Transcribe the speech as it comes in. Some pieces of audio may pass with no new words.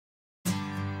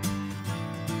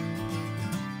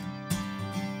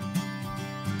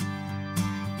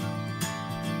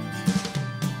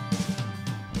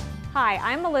Hi,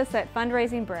 I'm Melissa at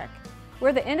Fundraising Brick.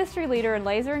 We're the industry leader in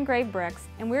laser engraved bricks,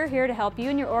 and we're here to help you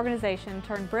and your organization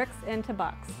turn bricks into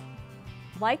bucks.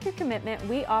 Like your commitment,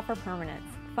 we offer permanence.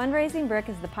 Fundraising Brick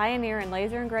is the pioneer in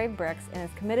laser engraved bricks and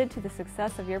is committed to the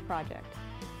success of your project.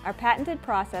 Our patented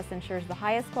process ensures the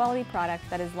highest quality product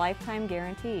that is lifetime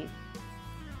guaranteed.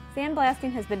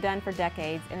 Sandblasting has been done for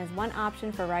decades and is one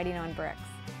option for writing on bricks.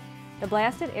 The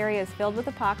blasted area is filled with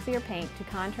epoxy or paint to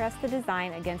contrast the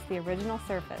design against the original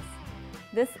surface.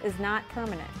 This is not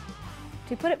permanent.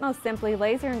 To put it most simply,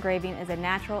 laser engraving is a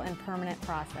natural and permanent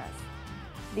process.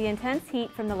 The intense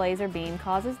heat from the laser beam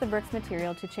causes the brick's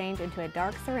material to change into a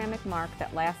dark ceramic mark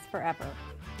that lasts forever.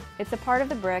 It's a part of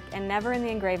the brick, and never in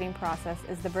the engraving process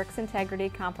is the brick's integrity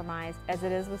compromised as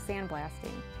it is with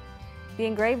sandblasting. The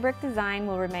engraved brick design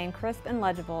will remain crisp and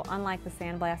legible, unlike the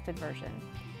sandblasted version.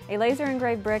 A laser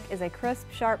engraved brick is a crisp,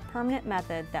 sharp, permanent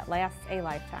method that lasts a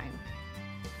lifetime.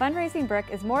 Fundraising Brick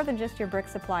is more than just your brick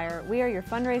supplier. We are your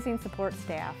fundraising support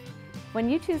staff. When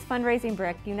you choose Fundraising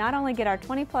Brick, you not only get our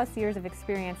 20+ years of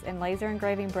experience in laser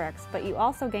engraving bricks, but you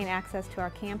also gain access to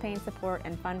our campaign support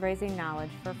and fundraising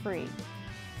knowledge for free.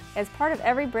 As part of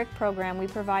every brick program, we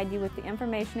provide you with the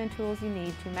information and tools you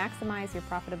need to maximize your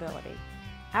profitability.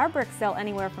 Our bricks sell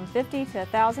anywhere from $50 to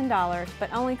 $1,000,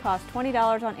 but only cost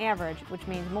 $20 on average, which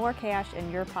means more cash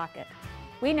in your pocket.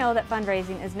 We know that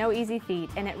fundraising is no easy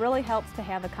feat, and it really helps to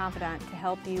have a confidant to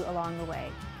help you along the way.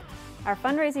 Our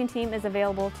fundraising team is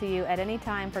available to you at any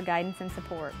time for guidance and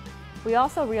support. We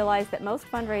also realize that most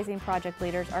fundraising project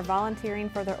leaders are volunteering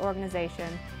for their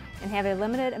organization and have a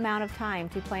limited amount of time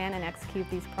to plan and execute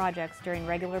these projects during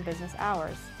regular business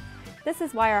hours. This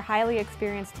is why our highly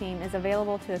experienced team is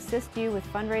available to assist you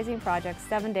with fundraising projects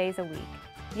 7 days a week.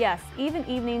 Yes, even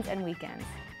evenings and weekends.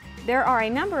 There are a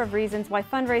number of reasons why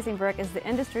Fundraising Brick is the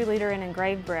industry leader in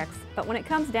engraved bricks, but when it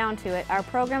comes down to it, our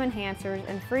program enhancers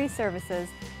and free services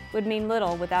would mean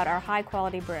little without our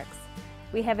high-quality bricks.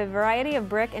 We have a variety of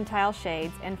brick and tile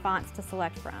shades and fonts to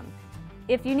select from.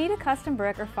 If you need a custom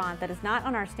brick or font that is not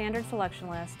on our standard selection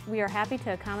list, we are happy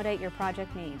to accommodate your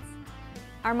project needs.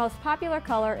 Our most popular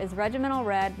color is regimental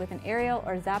red with an Arial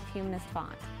or Zap Humanist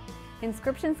font.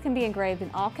 Inscriptions can be engraved in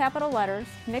all capital letters,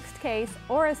 mixed case,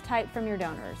 or as typed from your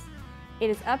donors. It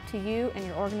is up to you and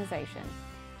your organization.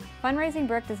 Fundraising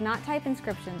Brick does not type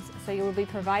inscriptions, so you will be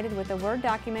provided with a Word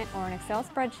document or an Excel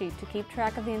spreadsheet to keep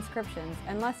track of the inscriptions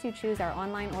unless you choose our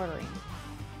online ordering.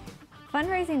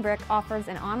 Fundraising Brick offers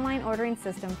an online ordering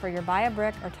system for your Buy a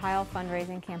Brick or Tile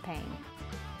fundraising campaign.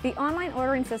 The online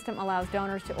ordering system allows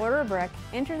donors to order a brick,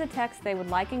 enter the text they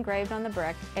would like engraved on the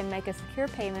brick, and make a secure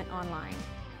payment online.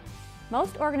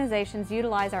 Most organizations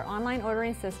utilize our online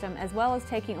ordering system as well as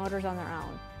taking orders on their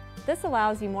own. This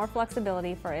allows you more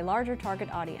flexibility for a larger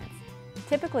target audience.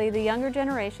 Typically, the younger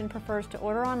generation prefers to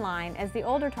order online, as the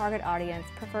older target audience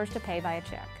prefers to pay by a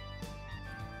check.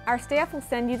 Our staff will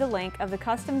send you the link of the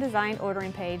custom designed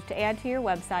ordering page to add to your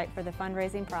website for the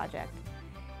fundraising project.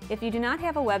 If you do not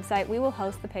have a website, we will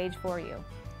host the page for you.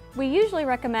 We usually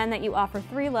recommend that you offer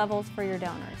 3 levels for your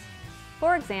donors.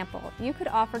 For example, you could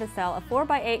offer to sell a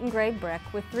 4x8 engraved brick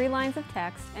with 3 lines of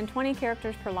text and 20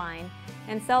 characters per line,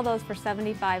 and sell those for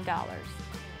 $75.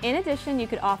 In addition, you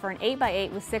could offer an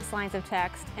 8x8 with 6 lines of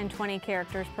text and 20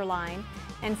 characters per line,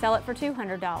 and sell it for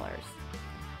 $200.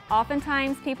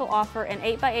 Oftentimes, people offer an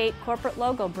 8x8 corporate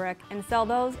logo brick and sell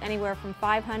those anywhere from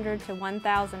 $500 to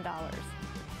 $1,000.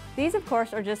 These, of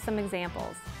course, are just some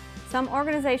examples. Some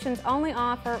organizations only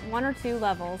offer 1 or 2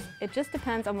 levels. It just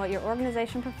depends on what your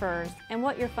organization prefers and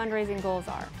what your fundraising goals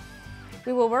are.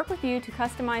 We will work with you to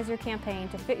customize your campaign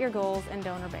to fit your goals and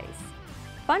donor base.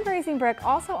 Fundraising Brick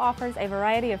also offers a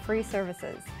variety of free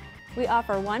services. We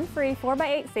offer one free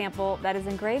 4x8 sample that is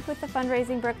engraved with the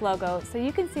Fundraising Brick logo, so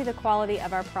you can see the quality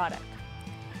of our product.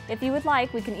 If you would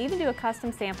like, we can even do a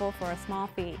custom sample for a small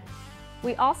fee.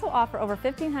 We also offer over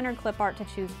 1,500 clip art to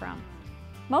choose from.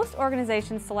 Most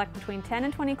organizations select between 10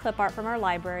 and 20 clip art from our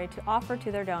library to offer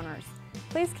to their donors.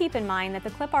 Please keep in mind that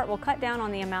the clip art will cut down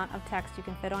on the amount of text you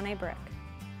can fit on a brick.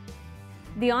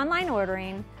 The online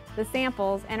ordering, the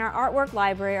samples, and our artwork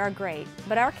library are great,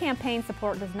 but our campaign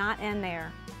support does not end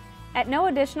there. At no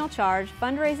additional charge,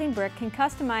 Fundraising Brick can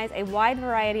customize a wide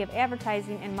variety of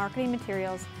advertising and marketing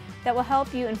materials that will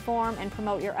help you inform and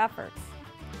promote your efforts.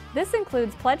 This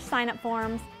includes pledge sign-up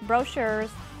forms, brochures,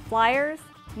 flyers,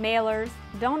 mailers,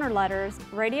 donor letters,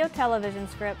 radio television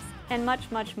scripts, and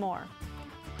much, much more.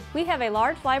 We have a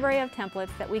large library of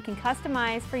templates that we can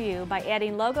customize for you by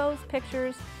adding logos,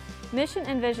 pictures, mission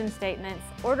and vision statements,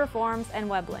 order forms, and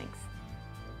web links.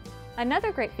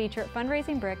 Another great feature at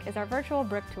Fundraising Brick is our virtual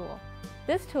brick tool.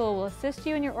 This tool will assist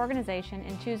you and your organization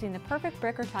in choosing the perfect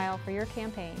brick or tile for your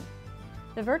campaign.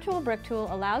 The virtual brick tool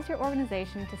allows your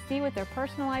organization to see what their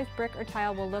personalized brick or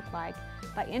tile will look like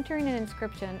by entering an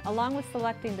inscription along with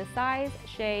selecting the size,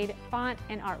 shade, font,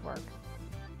 and artwork.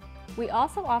 We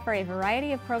also offer a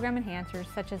variety of program enhancers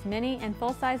such as mini and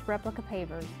full-size replica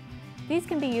pavers. These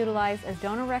can be utilized as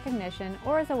donor recognition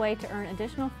or as a way to earn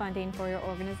additional funding for your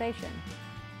organization.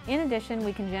 In addition,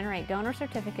 we can generate donor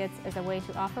certificates as a way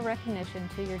to offer recognition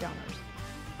to your donors.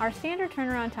 Our standard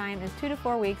turnaround time is 2 to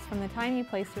 4 weeks from the time you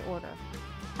place your order.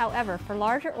 However, for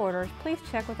larger orders, please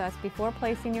check with us before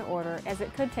placing your order as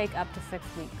it could take up to 6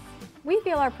 weeks. We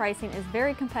feel our pricing is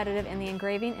very competitive in the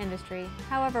engraving industry.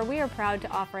 However, we are proud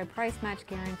to offer a price match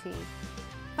guarantee.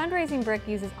 Fundraising Brick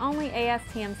uses only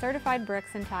ASTM certified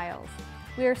bricks and tiles.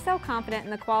 We are so confident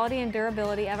in the quality and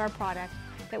durability of our product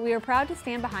that we are proud to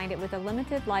stand behind it with a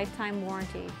limited lifetime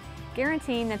warranty,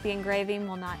 guaranteeing that the engraving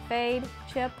will not fade,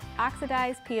 chip,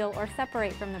 oxidize, peel, or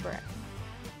separate from the brick.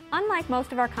 Unlike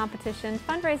most of our competition,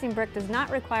 Fundraising Brick does not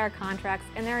require contracts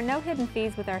and there are no hidden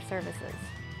fees with our services.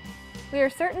 We are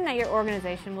certain that your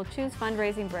organization will choose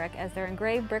Fundraising Brick as their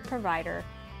engraved brick provider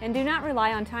and do not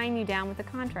rely on tying you down with a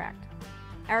contract.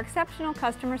 Our exceptional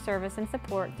customer service and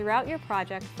support throughout your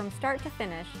project from start to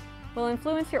finish will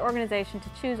influence your organization to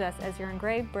choose us as your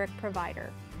engraved brick provider.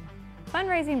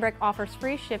 Fundraising Brick offers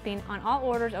free shipping on all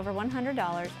orders over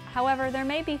 $100. However, there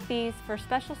may be fees for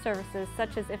special services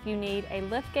such as if you need a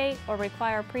liftgate or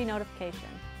require pre-notification.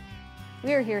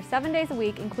 We are here 7 days a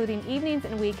week, including evenings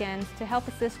and weekends, to help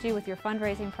assist you with your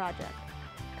fundraising project.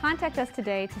 Contact us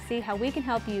today to see how we can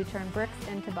help you turn bricks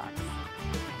into bucks.